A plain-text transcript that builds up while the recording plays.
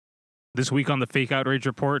This week on the Fake Outrage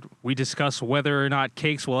Report, we discuss whether or not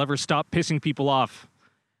cakes will ever stop pissing people off,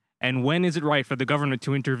 and when is it right for the government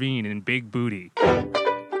to intervene in big booty.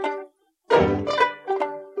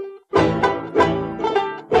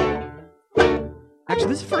 Actually,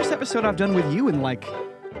 this is the first episode I've done with you in like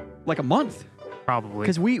a month. Probably.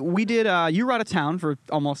 Because we did, you were out of town for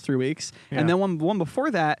almost 3 weeks, and then one before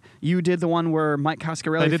that, you did the one where Mike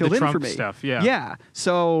Coscarelli filled in for me. Stuff, yeah. Yeah,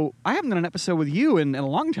 so I haven't done an episode with you in a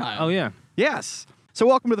long time. Oh, yeah. Yes. So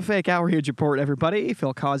welcome to the Fake Outrage Report, everybody.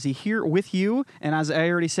 Phil Causey here with you, and as I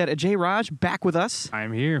already said, Ajay Raj back with us.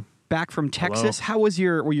 I'm here. Back from Texas. Hello. How was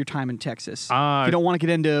your time in Texas? If you don't want to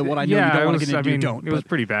get into what I know you don't want to get into, don't. It was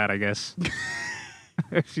pretty bad, I guess.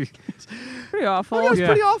 Pretty awful. Oh, yeah, it was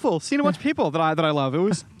pretty awful. Seen a bunch of people that I love. It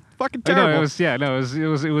was fucking terrible.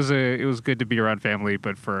 It was good to be around family,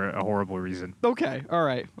 but for a horrible reason. Okay, all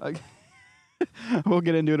right. We'll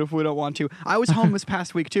get into it if we don't want to. I was home this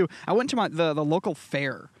past week too. I went to the local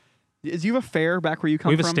fair. Do you have a fair back where you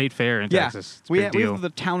come from? We have a state fair in Texas. It's a big deal. We have the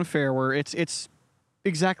town fair where it's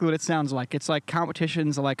exactly what it sounds like. It's like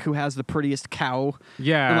competitions like who has the prettiest cow.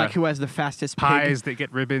 Yeah. And like who has the fastest pies pig. that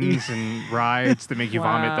get ribbons and rides that make you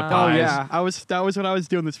vomit the Wow. pies. Oh yeah. That was what I was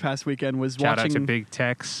doing this past weekend was Shout watching. out to Big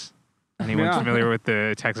Tex. Anyone familiar with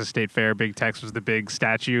the Texas State Fair? Big Tex was the big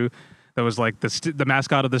statue that was like the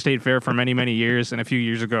mascot of the state fair for many, many years. And a few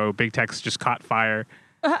years ago, Big Tex just caught fire.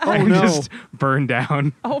 Oh no! Just burned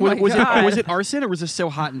down. Oh my God. Was it arson or was it so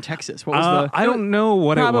hot in Texas? What was I don't know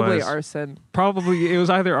what it was. Probably arson. Probably it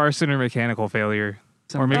was either arson or mechanical failure,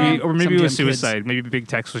 or maybe it was suicide. Maybe Big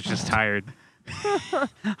Tex was just tired.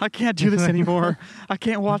 I can't do this anymore. I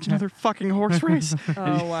can't watch another fucking horse race.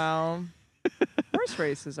 Oh wow. Horse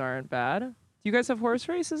races aren't bad. Do you guys have horse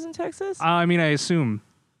races in Texas? I mean, I assume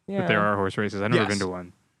Yeah. that there are horse races. I've never been to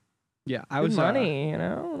one. Yeah, I Good was money, you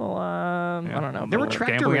know. Yeah. I don't know. There were Little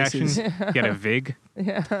tractor gambling races. action. Get a vig.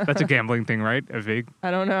 Yeah. That's a gambling thing, right? A vig. I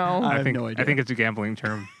don't know. I have think no idea. I think it's a gambling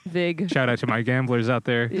term. Vig. Shout out to my gamblers out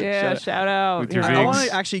there. Yeah. Shout out. With your I Vigs. want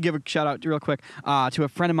to actually give a shout out real quick to a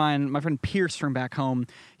friend of mine, my friend Pierce from back home.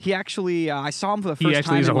 He actually, I saw him for the first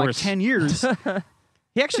time is a in like horse. 10 years.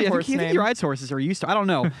 He actually, I think he rides horses or used to. I don't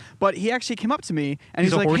know, but he actually came up to me and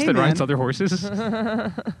he's a like, horse "Hey, that man." rides other horses.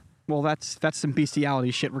 Well, that's some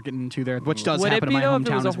bestiality shit we're getting into there, which does Would it happen be in my though if it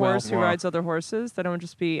hometown was a as well. horse who Wow. rides other horses? That it would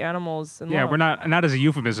just be animals. Yeah, we're not as a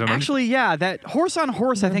euphemism. Actually, yeah, that horse on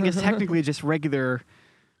horse, I think, is technically just regular.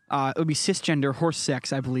 It would be cisgender horse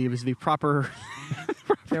sex, I believe, is the proper.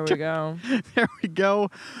 There we go. There we go.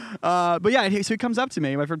 But yeah, so he comes up to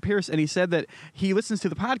me, my friend Pierce, and he said that he listens to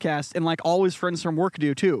the podcast, and like all his friends from work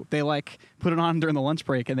do too. They like put it on during the lunch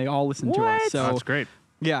break, and they all listen to us. What? So that's great.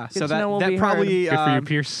 yeah, Good so to know we'll that be probably Good for you,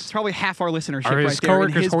 Pierce. it's probably half our listenership Are right his there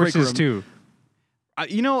in coworkers his break horses room. too?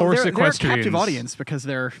 You know, Horse they're a captive equestrians. audience because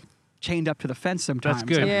they're chained up to the fence sometimes.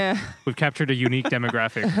 That's good. Yeah. We've captured a unique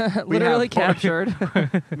demographic. Literally have- captured.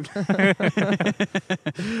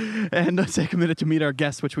 And let's take a minute to meet our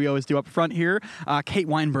guests, which we always do up front here. Cate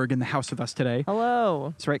Weinberg in the house with us today. Hello.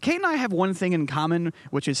 That's right. Kate and I have one thing in common,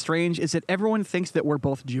 which is strange, is that everyone thinks that we're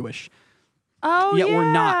both Jewish. Oh, Yet yeah.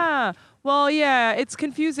 we're not. Well, yeah, it's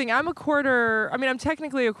confusing. I'm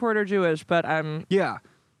technically a quarter Jewish, but Yeah.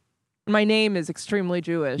 my name is extremely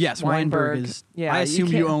Jewish. Yes, Weinberg is. Yeah, I assume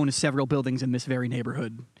you can't- own several buildings in this very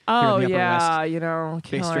neighborhood. Oh, here in the Upper yeah, West. you know, Based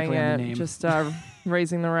killing strictly on the it, name. just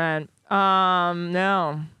raising the rent.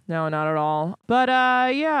 No, not at all. But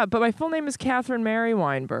but my full name is Catherine Mary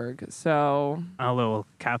Weinberg. So A little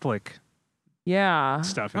Catholic yeah,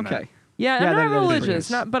 stuff in Okay. that. yeah, Yeah, I'm that not is religious,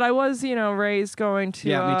 religious. but I was, raised going to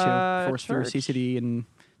Yeah, me too. Forced through church. CCD and.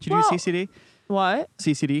 Did you Well- do CCD? What?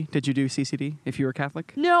 CCD? Did you do CCD if you were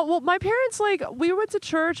Catholic? No, well, my parents, we went to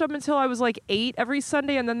church up until I was 8 every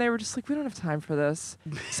Sunday, and then they were just like, we don't have time for this.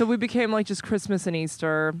 So we became just Christmas and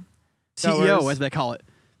Easter. CEO, goers. as they call it.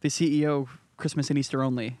 The CEO, Christmas and Easter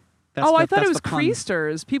only. That's I thought that's it was the pun.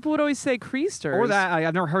 Creasters. People would always say Creasters. Or that,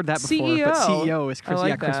 I've never heard that before. But CEO. CEO is I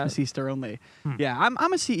like Christmas, that. Easter only. Yeah, I'm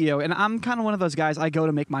a CEO, and I'm kind of one of those guys. I go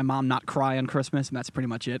to make my mom not cry on Christmas, and that's pretty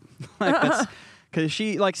much it. That's because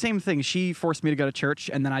she, same thing. She forced me to go to church,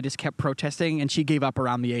 and then I just kept protesting, and she gave up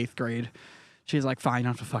around the 8th grade. She's like, fine, I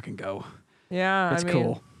have to fucking go. Yeah, That's I mean,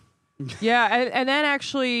 cool. Yeah, and then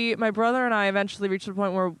actually, my brother and I eventually reached the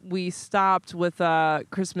point where we stopped with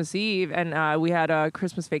Christmas Eve, and we had a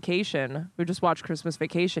Christmas Vacation. We just watched Christmas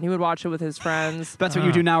Vacation. He would watch it with his friends. That's what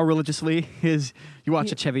you do now religiously, is you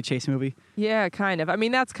watch a Chevy Chase movie. Yeah, kind of. I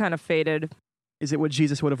mean, that's kind of faded. Is it what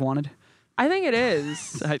Jesus would have wanted? I think it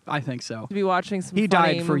is. I think so. To be watching some He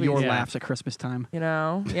funny died for your movies. laughs at Christmas time.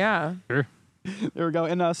 Yeah. Sure. There we go.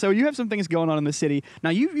 And so you have some things going on in the city. Now,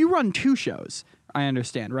 you run 2 shows. I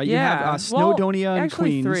understand, right? Yeah. You have Snowdonia and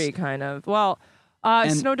actually Queens. 3, kind of. Well,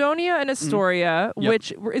 And- Snowdonia and Astoria, Yep.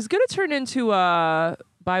 which is going to turn into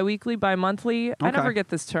bi-weekly, bi-monthly. I never get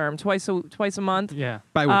this term. Twice a month. Yeah.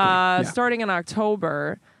 Bi-weekly. Starting in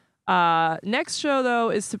October. Next show, though,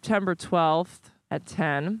 is September 12th at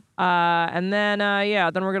 10. And then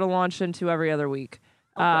we're going to launch into every other week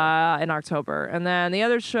in October. And then the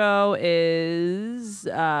other show is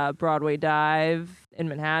Broadway Dive in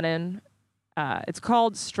Manhattan. It's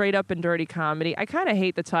called Straight Up and Dirty Comedy. I kind of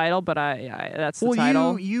hate the title, but that's the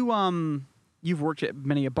title. You've worked at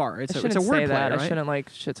many a bar. It's a say wordplay, that. right? I shouldn't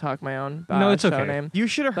shit talk my own No, it's show okay. name. You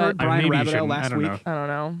should have heard But- Brian maybe you Rabideau shouldn't. last I don't week. know. I don't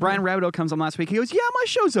know. Brian Rabideau comes on last week. He goes, "Yeah, my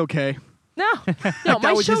show's okay." No, That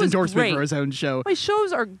my was show his is endorsement great. for his own show. My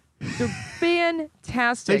shows are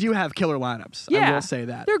fantastic. They do have killer lineups. Yeah, I will say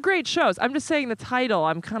that. They're great shows. I'm just saying the title.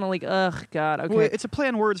 I'm kind of like, ugh, God. Okay. Well, it's a play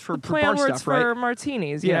on words for Play bar on words stuff, right? for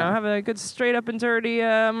martinis. You Yeah. know, have a good straight up and dirty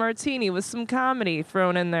martini with some comedy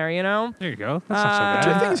thrown in there. You know, There you go. That's not so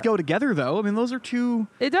Two bad. things go together, though. I mean, those are two.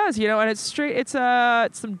 it does. You know, and it's straight. It's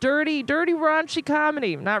some dirty, raunchy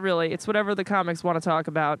comedy. Not really. It's whatever the comics want to talk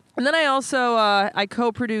about. And then I also I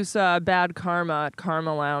co-produce Bad Karma at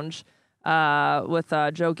Karma Lounge. With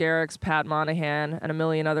Joe Garrick's, Pat Monahan, and a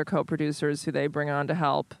million other co-producers who they bring on to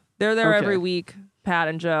help. They're there Okay. every week, Pat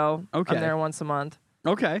and Joe. Okay. I'm there once a month.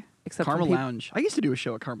 Okay. Except Karma for peop- Lounge. I used to do a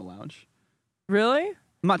show at Karma Lounge. Really?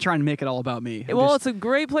 I'm not trying to make it all about me. It's a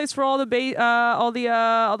great place for all the all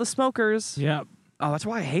the smokers. Yeah. Oh, that's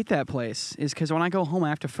why I hate that place. Is because when I go home, I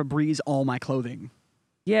have to Febreze all my clothing.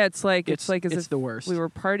 Yeah, it's like as It's if the worst. we were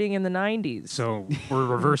partying in the 90s. So we're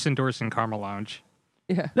reverse endorsing Karma Lounge.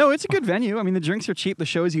 yeah. No, it's a good venue. I mean, the drinks are cheap. The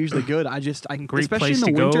show is usually good. I Great especially place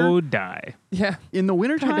in the to winter. go die. Yeah. In the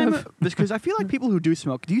wintertime, Kind because I feel like people who do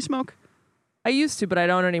smoke. Do you smoke? I used to, but I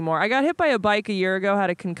don't anymore. I got hit by a bike a year ago, had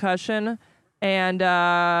a concussion, and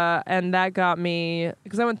that got me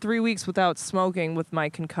because I went 3 weeks without smoking with my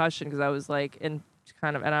concussion because I was like and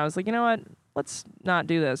I was like, you know what? Let's not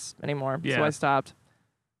do this anymore. So Yeah. I stopped.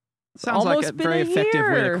 Sounds like Almost a been very a effective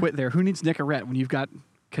way to year. quit there. Who needs Nicorette when you've got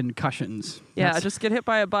concussions? Yeah, That's just get hit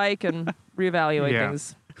by a bike and reevaluate Yeah.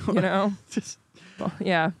 things. You know? just Well,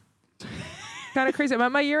 yeah. Kind of crazy. I'm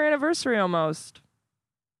at my year anniversary almost.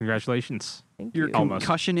 Congratulations. Thank your you. Almost.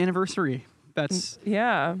 concussion anniversary. That's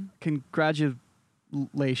Yeah. congratulations.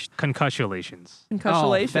 Concussions.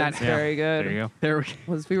 Concussions. that- Very good. There you go. There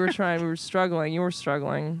We were struggling. You were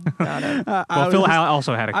struggling. Got it. Well, Phil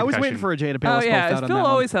also had a I concussion. was waiting for a Jay to bail Oh us both yeah, out on Phil that one.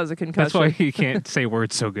 always has a concussion. That's why he can't say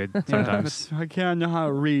words so good sometimes. I can't know how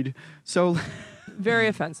to read. So Very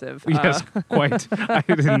offensive. Yes, quite. I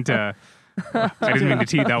didn't mean to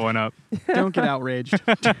tee that one up. don't get outraged.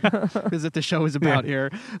 Is what the show is about here.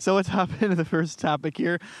 So let's hop into the first topic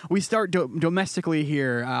here. We start domestically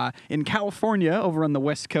here in California, over on the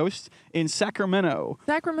West Coast, in Sacramento.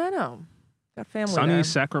 Sacramento. Got family Sunny there.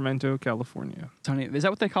 Sacramento, California. Tony, is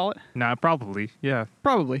that what they call it? Nah, probably. Yeah.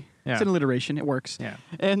 Probably. Yeah. It's an alliteration. It works. Yeah.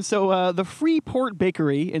 And so the Freeport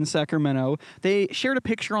Bakery in Sacramento, they shared a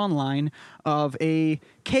picture online of a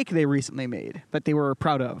cake they recently made that they were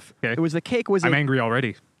proud of. Okay. It was the cake was I'm angry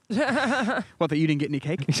already. what, that you didn't get any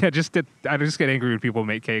cake? Yeah, I just get angry when people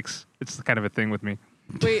make cakes. It's kind of a thing with me.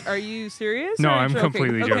 Wait, are you serious? No, or are you I'm joking?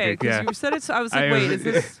 completely Okay, joking, 'cause yeah. you said it's. I was like, wait, is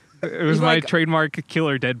this? It was You my like- trademark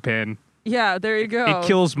killer deadpan. Yeah, there you go. It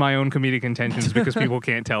kills my own comedic intentions because people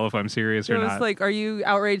can't tell if I'm serious It or was not. like, are you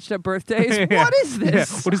outraged at birthdays? Yeah. What is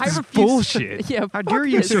this? Yeah, what is I this refuse- bullshit? Yeah, How fuck dare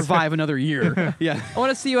you this. survive another year? Yeah. I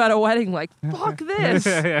want to see you at a wedding. Like, fuck this.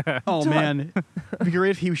 Yeah. Oh, Done. man. It'd be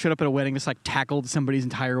great if he showed up at a wedding, just like tackled somebody's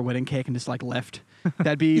entire wedding cake and just like left.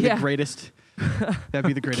 That'd be Yeah. the greatest. That'd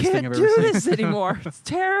be the greatest thing Can't I've do ever seen. this anymore. It's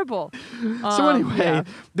terrible. So anyway, yeah.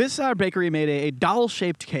 this bakery made a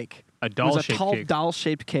doll-shaped cake. A It was a doll-shaped tall cake.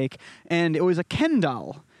 doll-shaped cake, and it was a Ken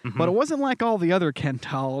doll. But it wasn't like all the other Ken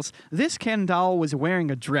dolls. This Ken doll was wearing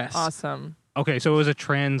a dress. Awesome. Okay, so it was a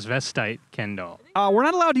transvestite Ken doll. We're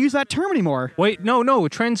not allowed to use that term anymore. Wait, no.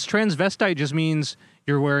 Transvestite just means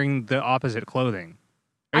you're wearing the opposite clothing.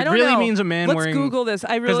 It I don't really know. means a man Let's wearing. Google this.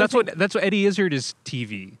 I Because really that's what Eddie Izzard is.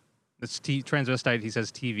 TV. That's transvestite. He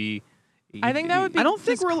says TV. I think that would be. I don't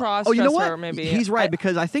think just we're. Oh, you know cross-dresser, what? Maybe. He's right,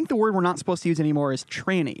 because I think the word we're not supposed to use anymore is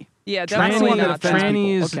tranny. Yeah, Tranny definitely that not. offends that. people.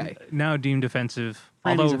 Tranny is Okay. now deemed offensive.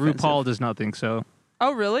 Tranny's Although offensive. RuPaul does not think so.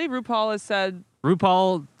 Oh, really? RuPaul has said.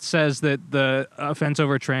 RuPaul says that the offense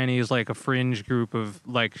over tranny is like a fringe group of,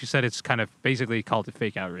 like she said, it's kind of basically called it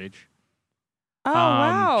fake outrage. Oh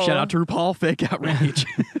wow! Shout out to RuPaul, fake outrage.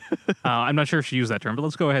 I'm not sure if she used that term, but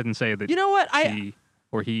let's go ahead and say that You know what? she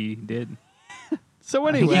or he did. So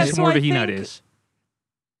I think anyway, Yeah, he's so more of I a he nut think- is.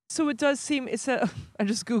 So it does seem I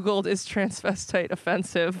just Googled, is transvestite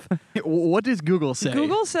offensive? What does Google say?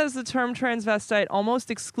 Google says the term transvestite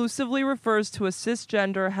almost exclusively refers to a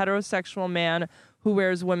cisgender heterosexual man who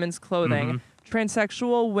wears women's clothing.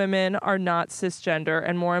 Transsexual women are not cisgender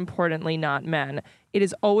and, more importantly, not men. It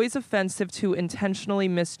is always offensive to intentionally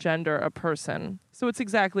misgender a person. So it's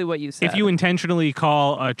exactly what you said. If you intentionally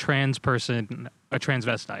call a trans person a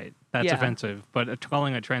transvestite, that's offensive. But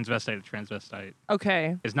calling a transvestite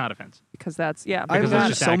okay, is not offensive. because that's I've Because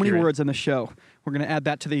learned it's so just many accurate. words on the show. We're going to add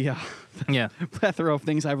that to the Yeah. plethora of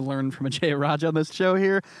things I've learned from Ajay Raj on this show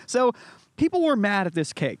here. So people were mad at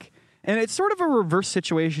this cake. And it's sort of a reverse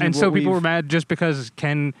situation. And of so what people we've- were mad just because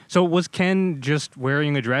Ken... So was Ken just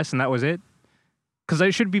wearing a dress and that was it? Because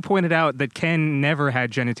it should be pointed out that Ken never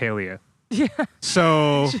had genitalia. yeah.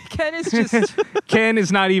 So Ken is just Ken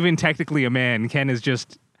is not even technically a man. Ken is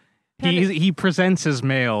just... He presents as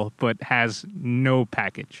male, but has no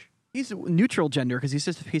package. He's neutral gender because he's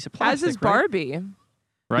just a piece of as plastic. is right? Barbie.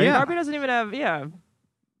 Right? Yeah. Barbie doesn't even have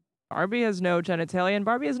Barbie has no genitalia and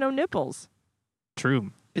Barbie has no nipples.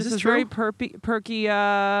 True. Is This this very true? perky.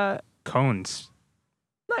 Cones.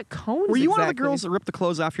 Not cones. Were you one of the exactly. girls that ripped the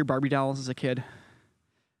clothes off your Barbie dolls as a kid?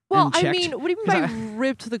 Well, and I checked? mean, what do you mean 'Cause by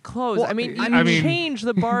ripped the clothes? Well, I mean, you I mean- change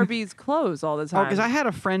the Barbie's clothes all the Oh, time. because I had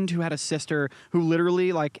a friend who had a sister who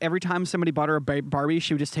literally, like, every time somebody bought her a Barbie,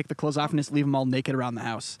 she would just take the clothes off and just leave them all naked around the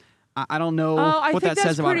house. I don't know I what think that says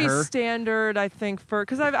that's about pretty her. standard. I think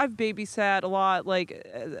because I've babysat a lot, like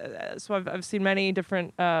so I've seen many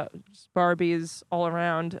different Barbies all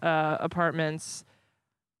around apartments.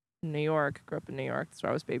 New York, grew up in New York. That's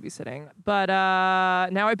where I was babysitting. But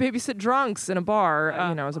now I babysit drunks in a bar.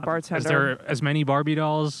 As a bartender. Is there as many Barbie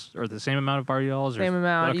dolls or the same amount of Barbie dolls? Same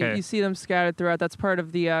amount. Okay. You see them scattered throughout. That's part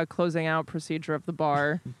of the closing out procedure of the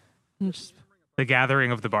bar. Just The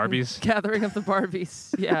gathering of the Barbies. gathering of the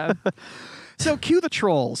Barbies. Yeah. So cue the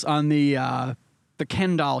trolls on the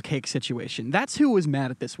Ken doll cake situation. That's who was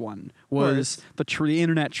mad at this one. Was the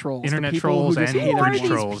internet trolls. Internet the people trolls who just and hate Who are English these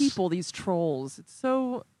trolls. people? These trolls. It's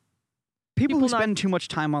so. people who people not- spend too much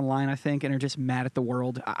time online, I think, and are just mad at the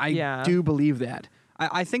world. I Yeah. do believe that.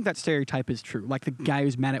 I think that stereotype is true. Like the guy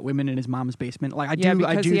who's mad at women in his mom's basement. Like I Yeah, do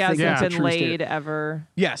because think he hasn't that's a been true laid ever.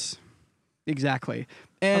 Yes, exactly.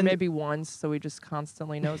 Or And maybe once, so he just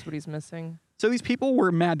constantly knows what he's missing. so these people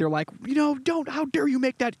were mad. They're like, how dare you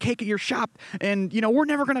make that cake at your shop? And, we're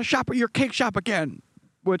never going to shop at your cake shop again.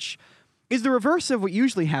 Which is the reverse of what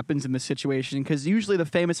usually happens in this situation, because usually the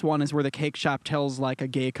famous one is where the cake shop tells, like, a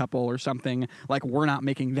gay couple or something, like, we're not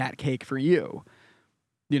making that cake for you.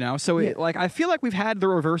 So, I feel like we've had the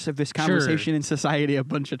reverse of this conversation in society a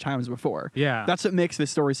bunch of times before. Yeah. That's what makes this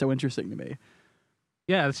story so interesting to me.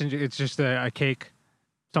 Yeah, it's just a cake.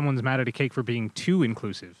 Someone's mad at a cake for being too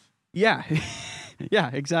inclusive. Yeah.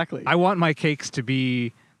 Yeah, exactly. I want my cakes to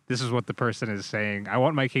be... This is what the person is saying. I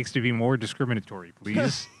want my cakes to be more discriminatory,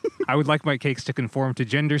 please. I would like my cakes to conform to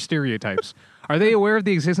gender stereotypes. Are they aware of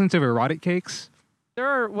the existence of erotic cakes? There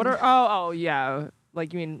are oh yeah,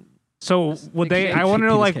 like you mean So would the they? cake- I want to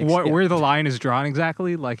know penis like cakes, yeah. where the line is drawn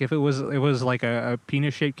exactly. Like if it was like a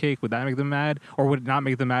penis shaped cake, would that make them mad, or would it not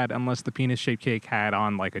make them mad unless the penis shaped cake had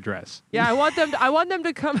on like a dress? yeah. I want them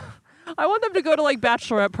to come. I want them to go to like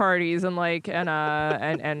bachelorette parties and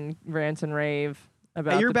and rant and rave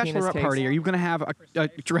about At your the penis bachelorette cakes. party, are you going to have a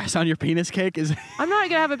dress on your penis cake? I'm not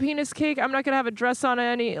gonna have a penis cake. I'm not gonna have a dress on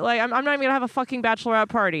any. Like I'm not even gonna have a fucking bachorette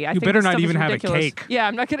party. I You think better this not stuff is even have a ridiculous. cake. Yeah,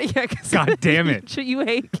 I'm not gonna. Yeah, 'cause God damn it. you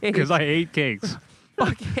hate cakes. Because I hate cakes.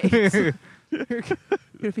 Fuck cakes. You're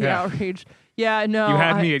gonna be Yeah. outraged. Yeah, no. You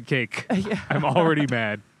had me at cake. Yeah. I'm already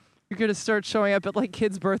mad. You're gonna start showing up at like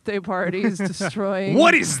kids' birthday parties, destroying.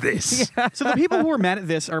 What is this? So the people who are mad at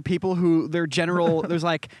this are people who there's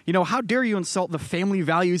like, how dare you insult the family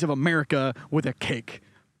values of America with a cake?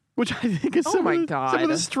 Which I think is Oh some, my of, some of the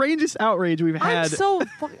God. strangest outrage we've I'm had. so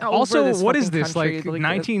fucking over Also, this what is fucking this? country. Like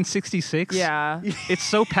 1966? Yeah. It's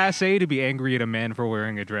so passé to be angry at a man for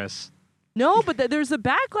wearing a dress. No, but there's a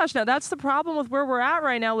backlash now. That's the problem with where we're at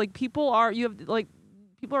right now. Like people are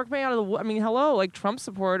coming out of the. I mean, hello, like Trump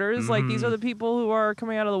supporters. Like these are the people who are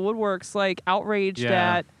coming out of the woodworks, like outraged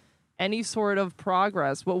Yeah. at any sort of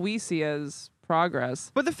progress. What we see as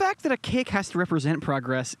progress. But the fact that a cake has to represent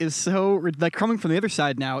progress is so, like, coming from the other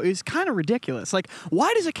side now is kind of ridiculous. Like,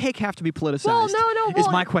 why does a cake have to be politicized? Well, no, is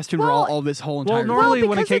well, my question for well, all this whole entire Well, normally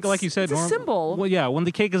when a because cake, it's- like you said, it's a symbol. Well, yeah, when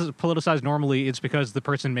the cake is politicized, normally it's because the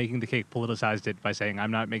person making the cake politicized it by saying,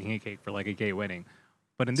 "I'm not making a cake for like a gay wedding."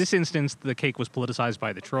 But in this instance, the cake was politicized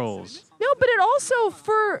by the trolls. No, but it also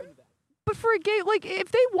for But for a gay, like,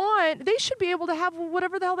 if they want, they should be able to have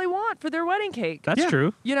whatever the hell they want for their wedding cake. That's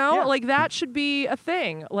true. You know, Yeah. like that should be a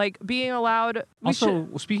thing. Like being allowed. Also,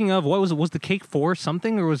 speaking of, what was the cake for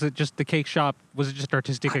something, or was it just the cake shop? Was it just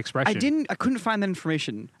artistic expression? I couldn't find that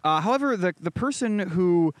information. However, the person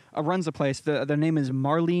who runs the place, their name is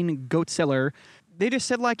Marlene Goatseller. They just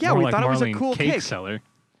said like, yeah, More we like thought it was a Marlene cool cake. Seller.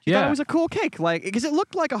 You thought it was a cool cake, like, because it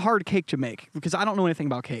looked like a hard cake to make, because I don't know anything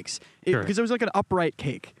about cakes. Sure. Because it was like an upright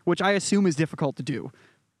cake, which I assume is difficult to do.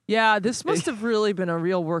 Yeah, this must have really been a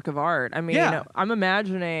real work of art. I mean, Yeah. I'm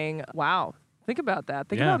imagining, wow, think about that.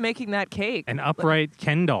 Think about making that cake. An upright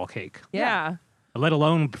Ken doll cake. Yeah. Let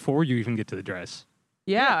alone before you even get to the dress.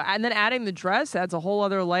 Yeah. And then adding the dress adds a whole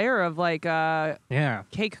other layer of like Yeah.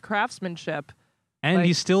 cake craftsmanship. And he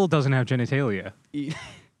Like- still doesn't have genitalia.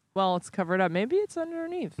 Well, it's covered up. Maybe it's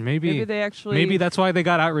underneath. Maybe they actually. Maybe that's why they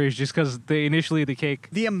got outraged, just because initially the cake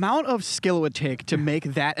The amount of skill it would take to make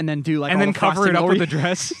that and then do like and all then the cover it frosting up over with the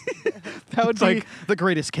dress. that would It's be like- the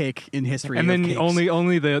greatest cake in history. And of then cakes.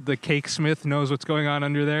 only the cake smith knows what's going on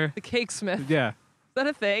under there. The cake smith. Yeah. Is that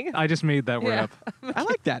a thing? I just made that word Yeah. up. I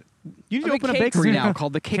like that. You need to I'm a open a cake bakery smith. now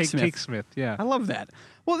called the Cake Smith. Cake smith, yeah. I love that.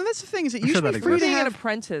 Well, then that's the thing is that I'm you sure should that be free to Being an have.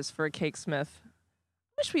 apprentice for a cake smith.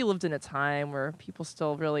 I wish we lived in a time where people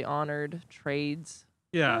still really honored trades.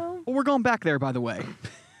 Yeah. You know? Well, we're going back there, by the way.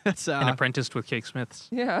 That's And apprenticed with cake smiths.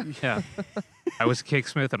 Yeah. Yeah. I was a cake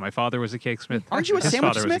smith and my father was a cake smith. Aren't you a His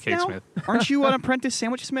sandwich father was a smith cake now? smith. Aren't you an apprentice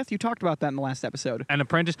sandwich smith? You talked about that in the last episode. An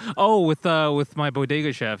apprentice. Oh, with my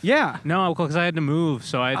bodega chef. Yeah. No, because I had to move,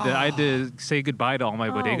 so I had to say goodbye to all my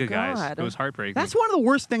bodega guys. God. It was heartbreaking. That's one of the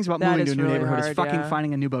worst things about That moving to is a new really neighborhood is hard, fucking yeah.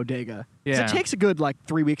 finding a new bodega. 'Cause Yeah. it takes a good like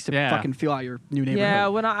 3 weeks to Yeah. fucking feel out your new neighborhood. Yeah,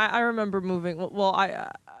 when I remember moving, well,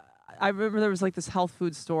 I remember there was like this health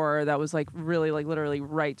food store that was like really like literally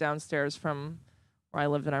right downstairs from where I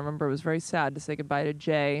lived, and I remember it was very sad to say goodbye to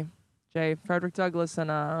Jay Frederick Douglass and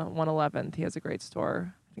 111th. He has a great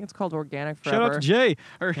store. I think it's called Organic Forever. Shout out to Jay.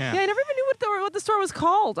 Yeah. Yeah, I never even knew what the store was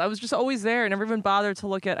called. I was just always there. I never even bothered to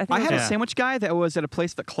look at. I think I it was had a Yeah. sandwich guy that was at a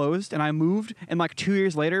place that closed, and I moved, and like 2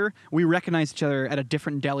 years later, we recognized each other at a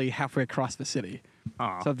different deli halfway across the city.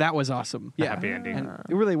 Aw. So that was awesome. Yeah, happy ending. And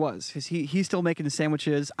it really was because he's still making the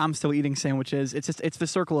sandwiches. I'm still eating sandwiches. It's the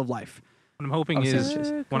circle of life. What I'm hoping Oh, is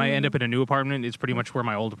sandwiches. when I end up in a new apartment, it's pretty much where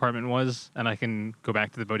my old apartment was, and I can go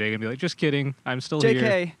back to the bodega and be like, just kidding, I'm still here.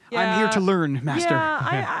 JK, I'm Yeah. here to learn, master.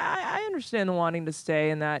 Yeah, I understand the wanting to stay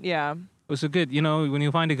in that. Yeah, It was a good, when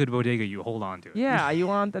you find a good bodega, you hold on to it. yeah. You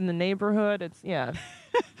want in the neighborhood. It's yeah.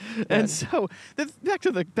 And so back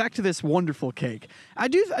to this wonderful cake. I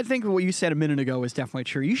think what you said a minute ago is definitely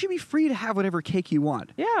true. You should be free to have whatever cake you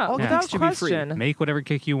want. Yeah, All Yeah. without cakes should be free. question. Make whatever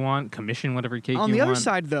cake you want, commission whatever cake you want. On the other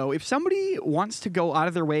side, though, if somebody wants to go out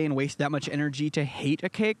of their way and waste that much energy to hate a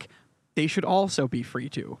cake, they should also be free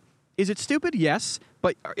to. Is it stupid? Yes.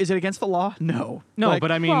 But is it against the law? No. No, Like,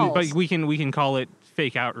 but I mean, well- but we can call it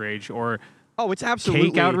fake outrage or oh, it's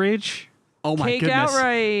absolutely cake outrage. Oh my Cake goodness.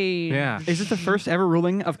 outrage. Yeah. Is this the first ever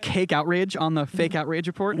ruling of cake outrage on the fake outrage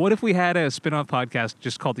report? What if we had a spin-off podcast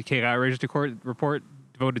just called the CAKE Outrage Report,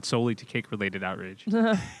 devoted solely to cake-related outrage?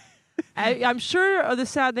 I'm sure the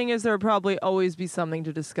sad thing is there would probably always be something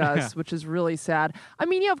to discuss, Yeah. which is really sad. I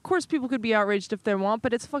mean, yeah, of course people could be outraged if they want,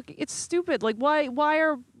 but it's stupid. Like, why?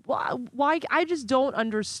 I just don't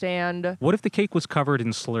understand. What if the cake was covered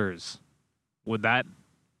in slurs? Would that?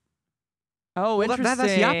 Oh, Well, interesting.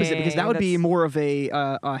 that's the opposite because that would be That's- more of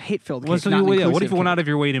a hate-filled cake. Well, so not an what if inclusive you went cake. out of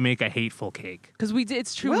your way to make a hateful cake? Because we did.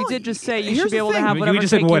 It's true. Well, we did just say you here's should be the able to thing. have whatever. We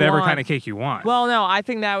just said cake whatever you want. kind of cake you want. Well, no, I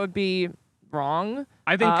think that would be wrong.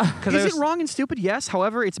 I think because Is it wrong and stupid? Yes.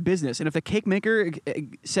 However, it's business, and if the cake maker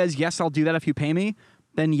says yes, I'll do that if you pay me,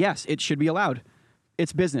 then yes, it should be allowed.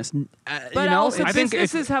 It's business. But also, I think if-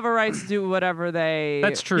 businesses have a right to do whatever they.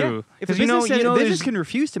 That's true. Yeah. If a Because business says, business there's, can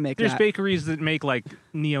refuse to make there's that. bakeries that make like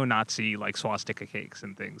neo-Nazi like swastika cakes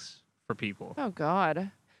and things for people. Oh God.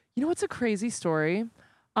 You know what's a crazy story?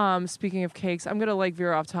 Speaking of cakes, I'm gonna like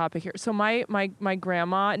veer off topic here. So my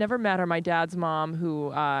grandma, I never met her, my dad's mom, who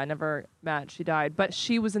never met, she died, but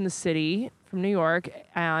she was in the city from New York,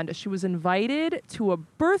 and she was invited to a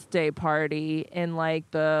birthday party in like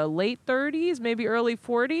the late 30s, maybe early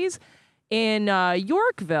 40s, in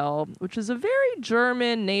Yorkville, which is a very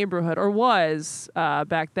German neighborhood, or was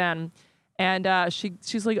back then. And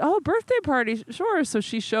she's like, oh, birthday party, sure. So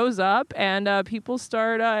she shows up, and people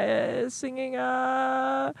start singing.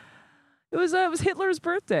 It was Hitler's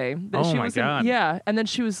birthday. That Oh she my was God. Yeah, and then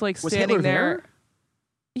she was like Was standing Hitler there. there?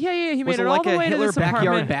 Yeah. He Was made it it like all the a way Hitler to this backyard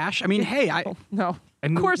apartment. bash? I mean, hey, No.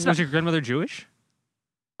 And Of course was not. your grandmother Jewish?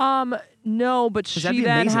 No, but that'd she be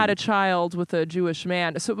then had amazing. a child with a Jewish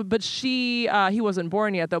man. So, but he wasn't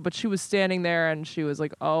born yet though. But she was standing there and she was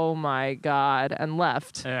like, "Oh my God," and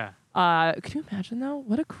left. Yeah. Could you imagine though?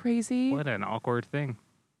 What a crazy. What an awkward thing.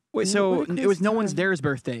 Wait, so What a it was crazy no one's time. theirs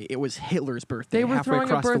birthday. It was Hitler's birthday. They were halfway throwing a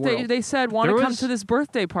across the birthday. world. They said, "Want There to come was- to this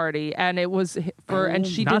birthday party?" And it was and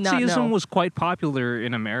she did not Nazism know. was quite popular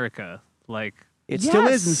in America. Like, It still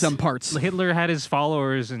is in Yes. some parts. Hitler had his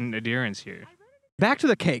followers and adherents here. Back to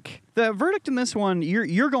the cake. The verdict in this one,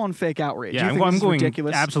 you're going fake outrage. Yeah, you think I'm this is going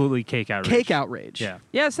ridiculous. absolutely cake outrage. Cake outrage. Yeah.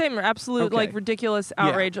 Yeah, same. Absolute Okay. like ridiculous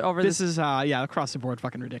outrage over This this. is across the board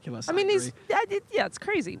fucking ridiculous. I mean, agree. yeah, it's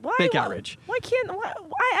crazy. Why? Fake why- outrage. Why can't? Why?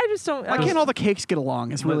 I just don't. Why can't all the cakes get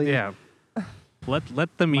along? It's really Yeah.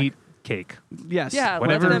 Let them eat cake. yes. Yeah, let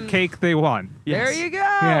Whatever them- cake they want. There Yes. you go.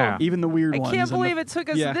 Yeah. Even the weird I ones. can't and believe the, it took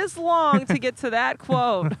us yeah. this long to get to that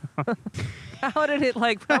quote. How did it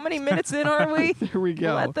how many minutes in are we? There we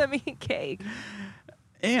go. Let them eat cake.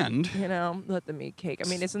 And You know, let them eat cake. I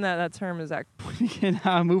mean, isn't that term is that we can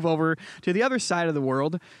move over to the other side of the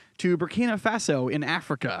world, to Burkina Faso in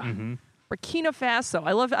Africa. Mm-hmm. Burkina Faso?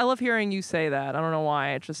 I love hearing you say that. I don't know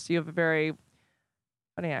why. It just you have a very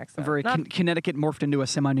funny accent. A very Not- Connecticut morphed into a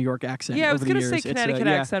semi-New York accent. yeah, I was over the gonna say years. It's, Connecticut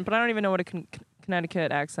yeah. accent, but I don't even know what a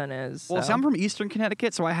Connecticut accent is. Well, so. so I'm from Eastern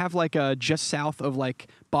Connecticut, so I have like a just south of like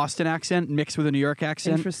Boston accent mixed with a New York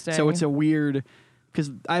accent. Interesting. So it's a weird,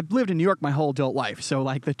 because I've lived in New York my whole adult life. So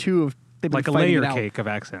like the two of they've been Like a fighting layer it out. cake of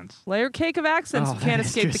accents. Layer cake of accents. Oh, You can't that is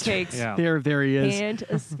escape the just- cakes. Yeah. There he is. Can't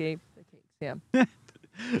escape the cakes. Yeah.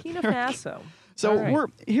 Burkina Faso. So All right. we're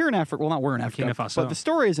here in Africa. Well, not we're in Africa, Burkina Faso. but the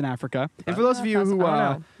story is in Africa. And for those of you who, I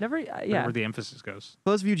don't know. Never. Yeah. Yeah. Where the emphasis goes.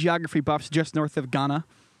 for those of you geography buffs, just north of Ghana. in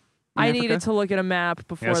I Africa. needed to look at a map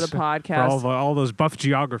before Yes, the For podcast. all those buff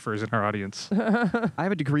geographers in our audience. I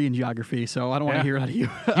have a degree in geography, so I don't want to Yeah. hear it out of you.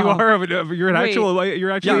 You you're an Wait. actual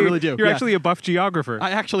you're actually I really do, You're yeah. actually a buff geographer.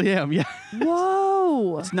 I actually am. Yeah,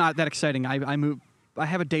 Whoa. it's not that exciting. I move. I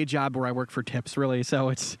have a day job where I work for tips, really. So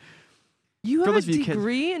it's You for have a those of you kids-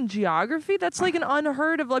 degree in geography? That's like an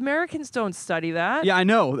unheard of. Americans don't study that. yeah, I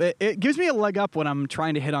know. It gives me a leg up when I'm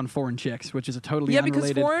trying to hit on foreign chicks, which is a totally Yeah, because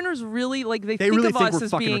unrelated. foreigners really like they, they think really of think us we're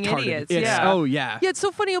as fucking being retarded. idiots. It's, yeah. Oh yeah. Yeah, it's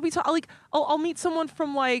so funny. I'll be like, I'll meet someone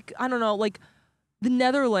from like I don't know, like the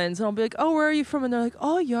Netherlands, and I'll be like, oh, where are you from? And they're like,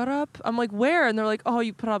 oh, Europe. I'm like, where? And they're like, oh,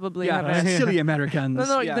 you probably Yeah, haven't. silly Americans. And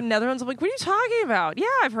they're like, yeah. the Netherlands. I'm like, what are you talking about? Yeah,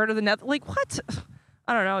 I've heard of the Like what?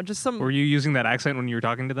 I don't know. Just some. Were you using that accent when you were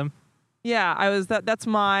talking to them? Yeah, I was. That's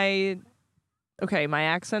my. Okay, my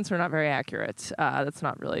accents are not very accurate. That's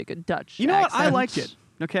not really a good Dutch. You know what? I accent. liked it.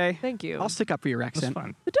 Okay. Thank you. I'll stick up for your That's accent.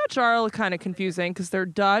 fun. The Dutch are kind of confusing because they're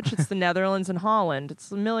Dutch. It's the Netherlands and Holland.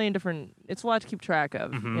 It's a million different. It's a lot to keep track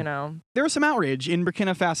of. Mhm. You know. There was some outrage in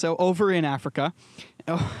Burkina Faso over in Africa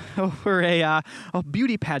over a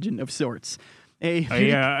beauty pageant of sorts.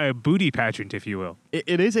 A booty pageant, if you will.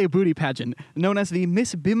 It is a booty pageant known as the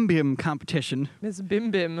Miss Bim Bim competition, Miss Bim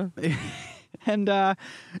Bim. and it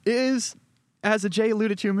is, as Jay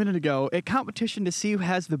alluded to a minute ago, a competition to see who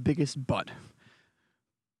has the biggest butt.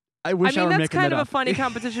 I wish I I were mean, that's making kind that of up. a funny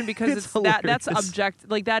competition because It's that's hilarious. object.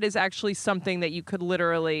 Like that is actually something that you could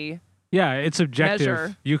literally. Yeah, it's objective.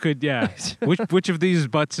 Measure. You could, yeah. which of these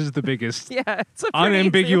butts is the biggest? Yeah, it's a pretty easy-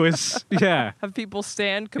 Unambiguous. Yeah. Have people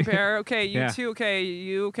stand, compare. Okay, you Yeah. two. Okay,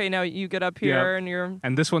 you. Okay, now you get up here and you're.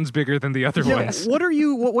 And this one's bigger than the other Yeah, ones. what are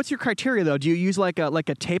you? What's your criteria though? Do you use like a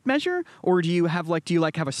tape measure, or do you have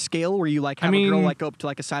have a scale where you have a girl mean- go up to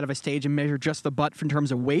like a side of a stage and measure just the butt in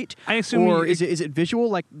terms of weight? I assume or you- is it visual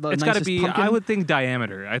like the It's got to nicest be, pumpkin? I would think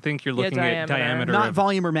diameter. I think you're looking at diameter. diameter. not of-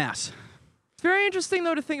 volume or mass. It's very interesting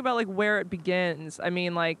though to think about like where it begins. I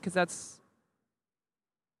mean, like, because that's.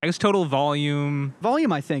 I guess total volume.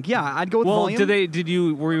 Volume, I think. Yeah, I'd go with Well,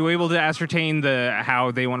 volume. were you able to ascertain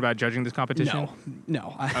how they went about judging this competition?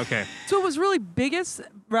 No. Okay. So it was really biggest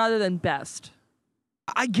rather than best.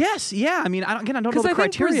 I guess, yeah. I mean, I don't know Because the I think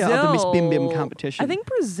criteria of the Miss Bim Bim Brazil- competition. I think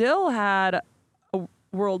Brazil had a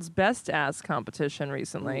world's best ass competition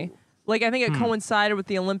recently. Like, I think it coincided with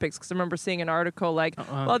the Olympics because I remember seeing an article like,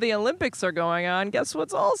 well, the Olympics are going on. Guess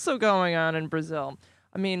what's also going on in Brazil?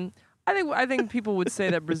 I mean, I think people would say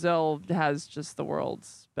that Brazil has just the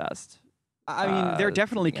world's best. I mean, they're to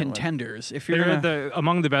definitely begin with. contenders. If you're They're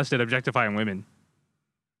among the best at objectifying women.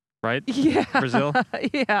 Right? Yeah, Brazil?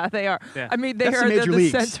 yeah, they are. Yeah. I mean, they That's the are major the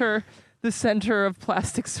leagues. center of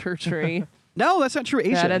plastic surgery. no, that's not true.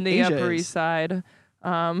 Asia that and the Asia Upper is. East Side.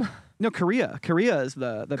 No, Korea. Korea is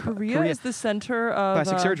the Korea is the center of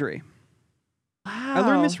plastic surgery. Wow. I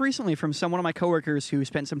learned this recently from one of my coworkers who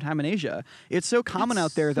spent some time in Asia. It's so common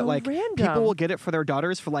out there that so like random. people will get it for their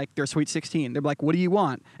daughters for like their sweet 16. They're like, "What do you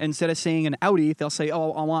want?" And instead of saying an Audi, they'll say,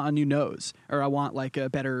 "Oh, I want a new nose," or "I want like a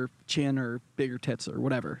better chin or bigger tits or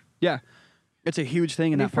whatever." Yeah, it's a huge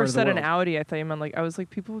thing in When that you part first of the said world. an Audi, I thought you meant like I was like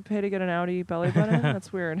people would pay to get an Audi belly button.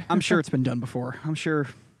 That's weird. I'm sure it's been done before. I'm sure.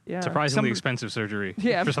 Yeah. Surprisingly Some- expensive surgery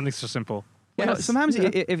Yeah. for something so simple. You know, Yes. sometimes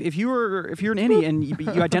if you're an innie and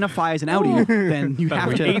you identify as an Audi, then you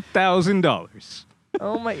have to. $8,000.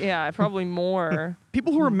 Oh my, yeah, probably more.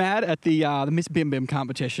 People who are mad at the Miss Bim Bim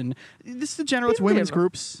competition, this is the general, it's Bim women's Bim.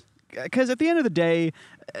 groups. Because at the end of the day,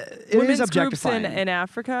 it Women's is groups objectifying. in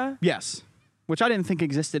Africa. Yes. Which I didn't think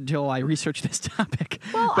existed until I researched this topic.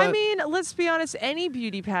 Well, But- I mean, let's be honest. Any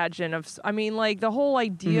beauty pageant like the whole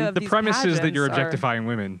idea of The these premise is that you're pageants are- objectifying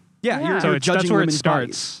women. yeah, Yeah. you're, So you're that's judging where it women's starts.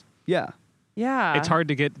 bodies. Yeah. Yeah, It's hard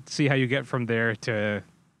to see how you get from there to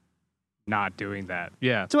not doing that.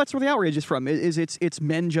 Yeah, So that's where the outrage is from. It's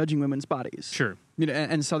men judging women's bodies. sure. You know,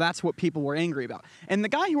 and so that's what people were angry about. And the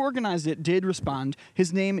guy who organized it did respond.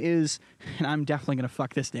 His name is, and I'm definitely going to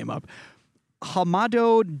fuck this name up,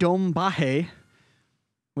 Hamado Dombahe,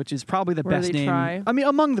 which is probably the Where best they name. try. I mean,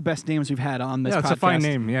 among the best names we've had on this Yeah, podcast. it's a fine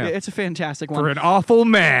name, yeah. It's a fantastic For one. an awful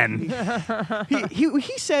man.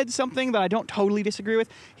 He said something that I don't totally disagree with.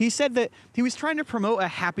 He said that he was trying to promote a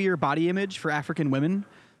happier body image for African women.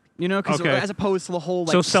 You know, because Okay. as opposed to the whole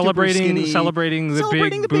like So super celebrating skinny, the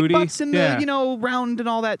big booty, butts and yeah. the round and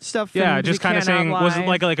all that stuff. Yeah, and just kind of cannot saying, was it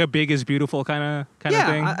lie. like a big is beautiful kind of yeah,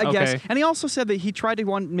 thing? I guess. Okay. And he also said that he tried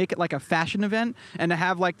to make it like a fashion event and to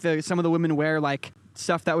have like some of the women wear like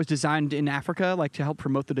stuff that was designed in Africa, like to help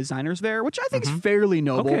promote the designers there, which I think is fairly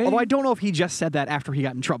noble. Okay. Although I don't know if he just said that after he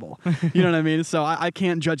got in trouble. You know what I mean? So I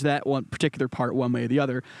can't judge that one particular part one way or the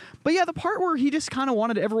other. But yeah, the part where he just kind of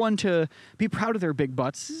wanted everyone to be proud of their big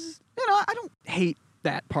butts, you know, I don't hate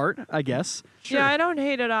that part, I guess. Yeah, I don't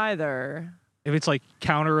hate it either. If it's like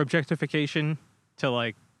counter objectification to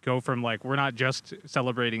like go from like we're not just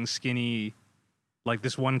celebrating skinny, like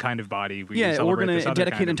this one kind of body. We Yeah, we're celebrate going this to other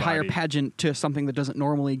dedicate an kind of entire body. pageant to something that doesn't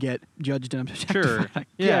normally get judged and objectified. Sure. I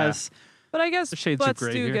Yeah. guess. But I guess There's shades of butts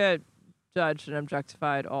gray do here. get judged and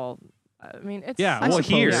objectified all. I mean, it's Yeah, I well suppose.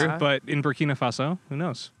 here, Yeah. but in Burkina Faso, who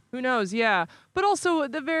knows? Who knows? Yeah, but also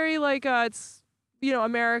the very like it's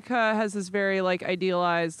America has this very like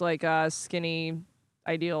idealized like skinny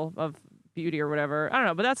ideal of beauty or whatever. I don't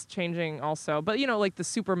know, but that's changing also. But like the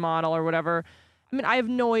supermodel or whatever. I mean, I have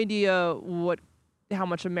no idea how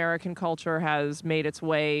much American culture has made its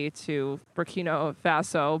way to Burkina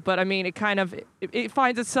Faso, but I mean, it kind of it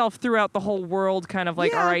finds itself throughout the whole world, kind of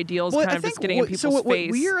like Yeah. our ideals, Well, kind I of just think getting in people's so what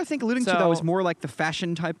face. we're, I think, alluding to though is So- more like the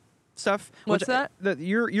fashion type stuff. What's which, that?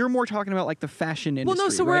 You're more talking about like the fashion industry. Well, no.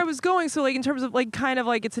 So right? where I was going, so like in terms of like kind of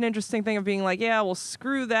like it's an interesting thing of being like, yeah, well,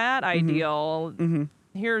 screw that ideal. Mhm.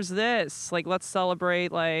 Here's this. Like, let's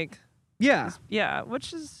celebrate. Like, Yeah. yeah,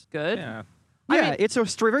 which is good. Yeah. I Yeah, mean- it's a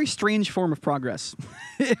very strange form of progress.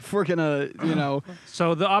 If we're gonna,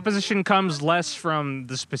 So the opposition comes less from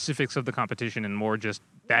the specifics of the competition and more just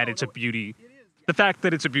that it's a beauty. The fact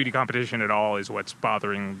that it's a beauty competition at all is what's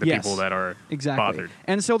bothering the Yes. people that are exactly. bothered.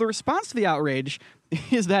 And so the response to the outrage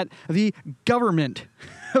is that the government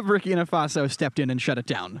of Burkina Faso stepped in and shut it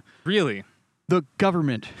down. Really? The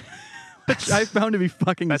government, which I found to be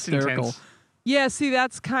fucking That's hysterical. intense. Yeah. See,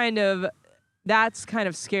 that's kind of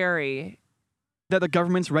scary. That the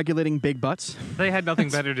government's regulating big butts. They had nothing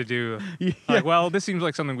better to do. Yeah. Like, well, this seems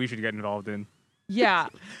like something we should get involved in. Yeah.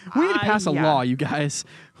 We need to pass a yeah. law, you guys.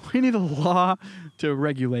 We need a law to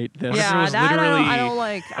regulate this. What if it Yeah, was that literally I don't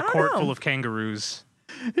like. I A don't court know. full of kangaroos.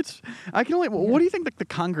 I can only. What do you think? Like the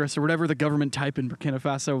Congress or whatever the government type in Burkina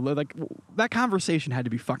Faso, like that conversation had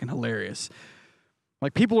to be fucking hilarious.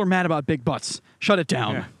 Like people are mad about big butts. Shut it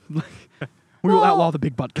down. We will Well, outlaw the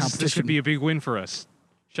big butt competition. This should be a big win for us.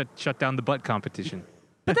 Shut down the butt competition.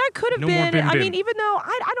 But that could have No more been. Bim I Bim. mean, even though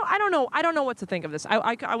I don't know what to think of this.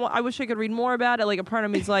 I wish I could read more about it. Like a part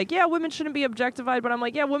of me is like, yeah, women shouldn't be objectified, but I'm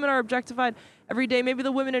like, yeah, women are objectified every day. Maybe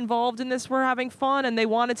the women involved in this were having fun and they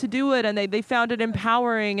wanted to do it and they found it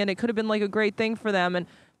empowering and it could have been like a great thing for them and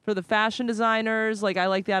for the fashion designers. Like I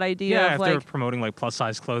like that idea Yeah, of if like they're promoting like plus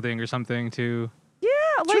size clothing or something too. yeah,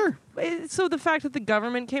 like Sure. so the fact that the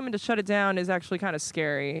government came in to shut it down is actually kind of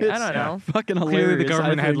scary. I It's don't know. Fucking hilarious. Clearly, the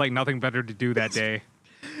government I had think. like nothing better to do that day.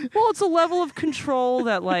 Well, it's a level of control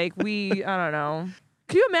that, like, I don't know.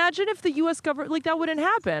 Can you imagine if the U.S. government, like, that wouldn't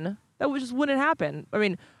happen? Just wouldn't happen. I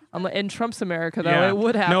mean, in Trump's America, though, it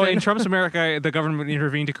would happen. No, in Trump's America, the government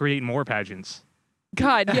intervened to create more pageants.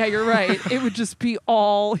 God, yeah, you're right. It would just be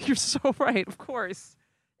all, you're so right, of course.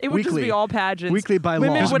 It would just Weekly. be all pageants. Weekly by law.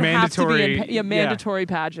 Women Just would have to be in mandatory- mandatory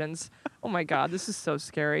pageants. Oh my God, this is so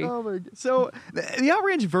scary. Oh my God. So the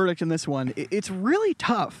outrage verdict in this one, it's really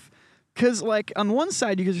tough. Because, like, on one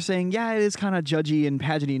side, you guys are saying, yeah, it is kind of judgy and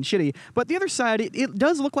pageanty and shitty. But the other side, it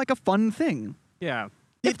does look like a fun thing. Yeah.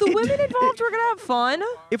 If the women involved were gonna have fun,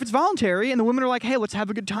 If it's voluntary and the women are like, hey, let's have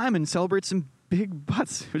a good time and celebrate some big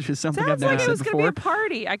butts, which is something I've sounds never like it said was before. gonna be a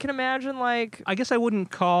party. I can imagine like I guess I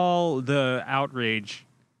wouldn't call the outrage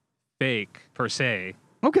fake per se,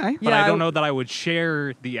 Okay. but Yeah, I don't know that I would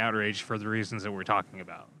share the outrage for the reasons that we're talking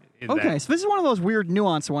about. In Okay, that- so this is one of those weird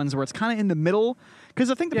nuanced ones where it's kind of in the middle. Because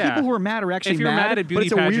I think the Yeah. people who are mad are actually if you're mad at but beauty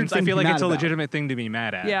it's a weird pageants, I thing to feel be like it's mad a about. legitimate thing to be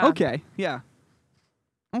mad at. yeah. Okay, yeah.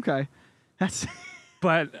 Okay. That's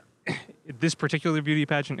But this particular beauty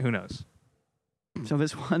pageant, who knows? so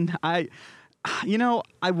this one, I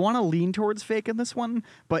want to lean towards fake in this one,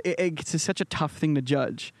 but it's just such a tough thing to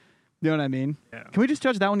judge. You know what I mean? Yeah. Can we just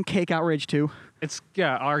judge that one CAKE Outrage too? It's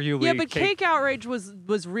arguably. Yeah, but cake outrage was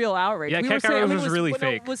real outrage. Yeah, we were Cake saying, Outrage I mean, was really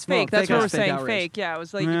fake. Was Well, fake. That's fake what we're is fake saying. outrage. Fake. Yeah, it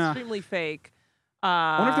was like Yeah. extremely fake.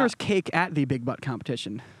 I wonder if there was cake at the big butt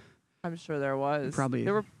competition. I'm sure there was. Probably-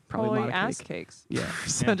 There were probably a probably lot of ass cake. cakes. Yeah.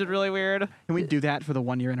 Sounded really weird. Can we do that for the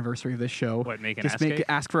 1-year anniversary of this show? What, make an Just ass cake?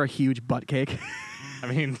 ask for a huge butt cake. I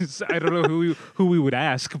mean, I don't know who we would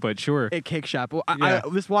ask, but sure. A cake shop. Well, Yeah. I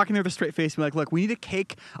was walking there with a straight face and be like, look, we need a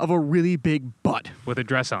cake of a really big butt. With a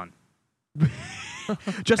dress on.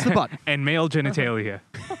 Just the butt. And male genitalia.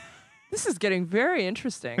 This is getting very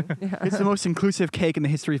interesting. Yeah. It's the most inclusive cake in the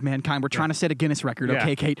history of mankind. We're trying to set a Guinness record, Yeah.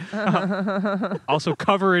 okay, Kate? Also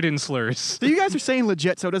cover it in slurs. So you guys are saying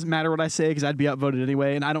legit, so it doesn't matter what I say because I'd be outvoted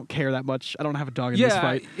anyway, and I don't care that much. I don't have a dog in this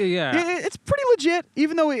fight. yeah. It's pretty legit,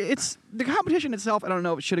 even though it's the competition itself. I don't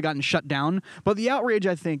know if it should have gotten shut down, but the outrage,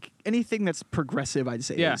 I think, anything that's progressive, I'd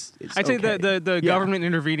say, Yeah, is I'd say okay. the Yeah. government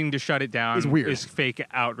intervening to shut it down Is weird. is fake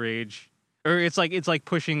outrage, or it's like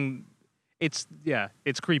pushing. It's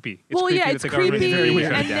creepy. It's Well, creepy yeah, that it's the government creepy, intervened to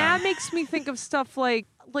and shut it down. that makes me think of stuff like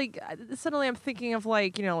suddenly I'm thinking of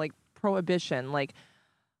like prohibition, like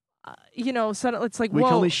it's like We whoa,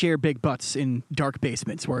 can only share big butts in dark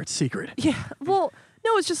basements where it's secret. yeah, well.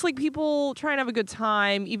 No, it's just like people trying to have a good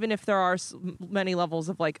time, even if there are many levels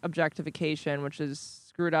of like objectification, which is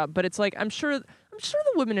screwed up. But it's like I'm sure the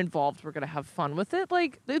women involved were gonna have fun with it.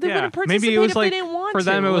 Like they wouldn't participate maybe it was if like they didn't want for to.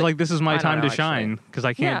 them it was Like, like this is my I don't time know, to actually. shine because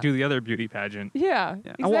I can't Yeah. do the other beauty pageant. yeah,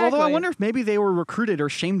 exactly. Although I wonder if maybe they were recruited or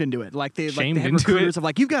shamed into it. Like they Shamed had into recruiters it? of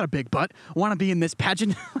like, you've got a big butt, want to be in this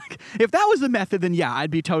pageant. Like, if that was the method, then yeah, I'd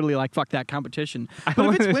be totally like, fuck that competition.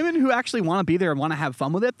 But if it's women who actually want to be there and want to have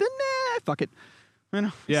fun with it, then fuck it. You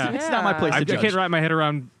know, Yeah. it's not my place I to judge. can't wrap my head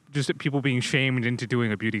around just people being shamed into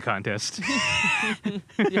doing a beauty contest.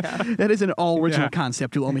 yeah. That is an all original Yeah.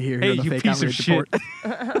 concept you'll only hear Hey, here on the you Fake piece of Outrage shit.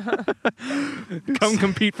 Report. Come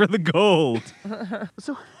compete for the gold.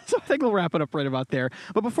 So I think we'll wrap it up right about there.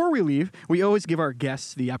 But before we leave, we always give our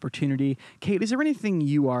guests the opportunity. Kate, is there anything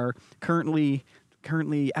you are currently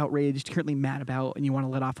outraged, currently mad about, and you want to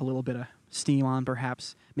let off a little bit of steam on,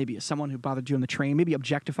 perhaps? Maybe someone who bothered you on the train, maybe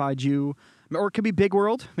objectified you, or it could be big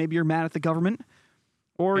world. Maybe you're mad at the government,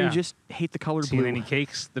 or you Yeah. just hate the color Seen blue. any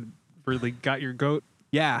cakes that really got your goat?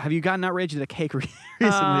 Yeah, have you gotten outraged at a cake recently?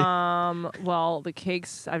 Well, the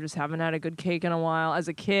cakes, I just haven't had a good cake in a while. As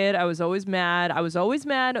a kid, I was always mad. I was always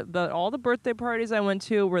mad about all the birthday parties I went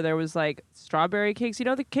to where there was like strawberry cakes. You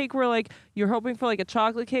know, the cake where like you're hoping for like a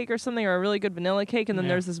chocolate cake or something or a really good vanilla cake, and then Yeah.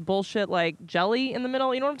 there's this bullshit like jelly in the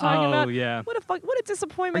middle. You know what I'm talking about? Oh yeah. What a Are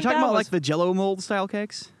disappointment you talking that about was. like the Jell-O mold style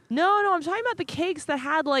cakes? No, I'm talking about the cakes that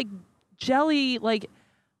had like jelly, like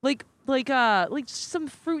some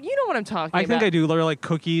fruit. You know what I'm talking I about? think I do. They're like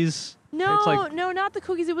cookies. No, It's like- no, not the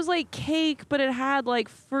cookies. It was like cake, but it had like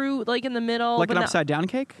fruit, like in the middle. Like but an no- upside down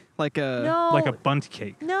cake? Like a. No, Like a bunt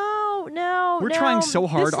cake. No. We're trying so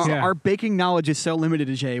hard. This, Yeah. Our baking knowledge is so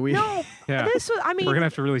limited, Jay. We. no, Yeah. this was. I mean, We're gonna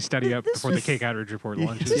have to really study up this before the was- Cake Outrage Report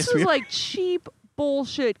launches. this Yes, was we are. like cheap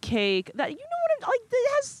bullshit cake that it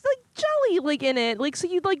has like jelly like in it. Like so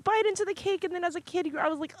you like bite into the cake and then as a kid I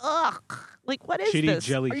was like, ugh, like what is Shitty this?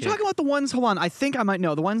 jelly Are you cake. talking about the ones? Hold on, I think I might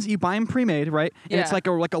know the ones you buy them pre-made, right? And it's Yeah.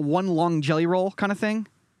 like a one long jelly roll kind of thing.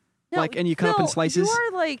 No, like, and you cut up in no, slices. You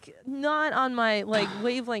are like not on my like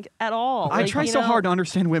wavelength at all. I Like, try you so know, hard to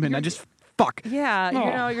understand women. I just fuck. Yeah,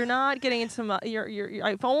 Oh. you're not getting into my. You're.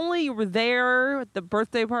 If only you were there at the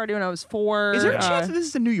birthday party when I was 4. Is there a chance that this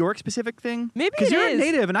is a New York specific thing? Maybe because it you're is. a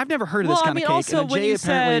native, and I've never heard of Well, this I kind mean, of cake. also and when Jay you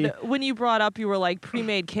apparently. said when you brought up you were like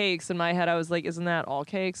pre-made cakes in my head, I was like, isn't that all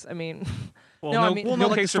cakes? I mean, Well, No, no, I mean- no no,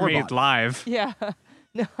 like cakes are store-bought. made live, yeah,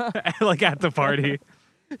 like at the party.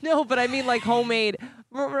 no, but I mean like homemade.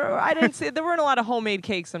 I didn't say there weren't a lot of homemade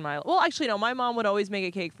cakes in my. Well, actually, no. My mom would always make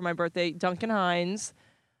a cake for my birthday. Duncan Hines.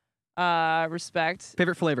 Respect.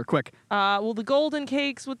 Favorite flavor, quick. Well, the golden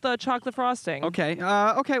cakes with the chocolate frosting. Okay.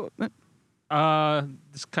 Okay.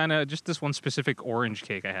 This one specific orange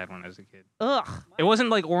cake I had when I was a kid. Ugh. It wasn't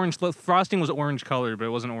like orange. Frosting was orange colored, but it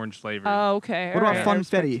wasn't orange flavored. Oh, okay. What All about right.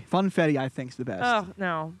 funfetti? Funfetti, I think's the best. Oh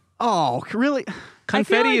no. Oh, really?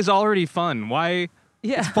 Confetti like- is already fun. Why?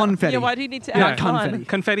 Yeah. It's funfetti. Yeah. Why do you need to Not add fun? confetti.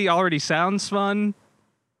 Confetti already sounds fun.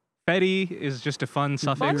 Fetty is just a fun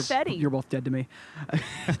suffix. Funfetti. You're both dead to me.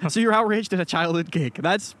 So you're outraged at a childhood cake.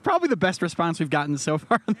 That's probably the best response we've gotten so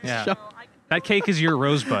far on this Yeah. show. That cake is your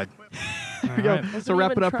rosebud. There we go. Wasn't So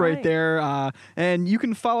wrap even it up trying. right there. And you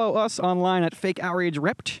can follow us online at Fake Outrage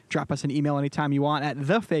Rept. Drop us an email anytime you want at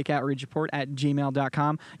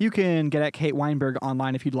thefakeoutragereport@gmail.com. You can get at Cate Weinberg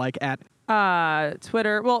online if you'd like at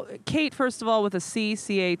Twitter. Well, Cate, first of all, with a C,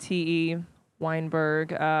 C-A-T-E,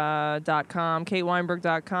 Weinberg.com,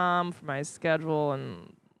 CateWeinberg.com for my schedule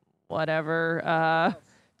and whatever.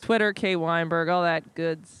 Twitter, Cate Weinberg, all that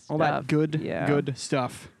good stuff. all that good Yeah.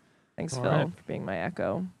 stuff. Thanks, All Phil, right. for being my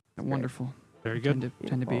echo. Wonderful. Very Tend good. to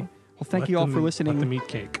be. Beautiful. Well, thank you all for Let listening. them eat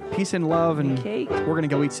cake. Peace and love, and Cake. we're going to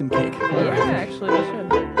go eat some cake. Yeah, actually, we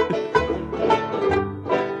should.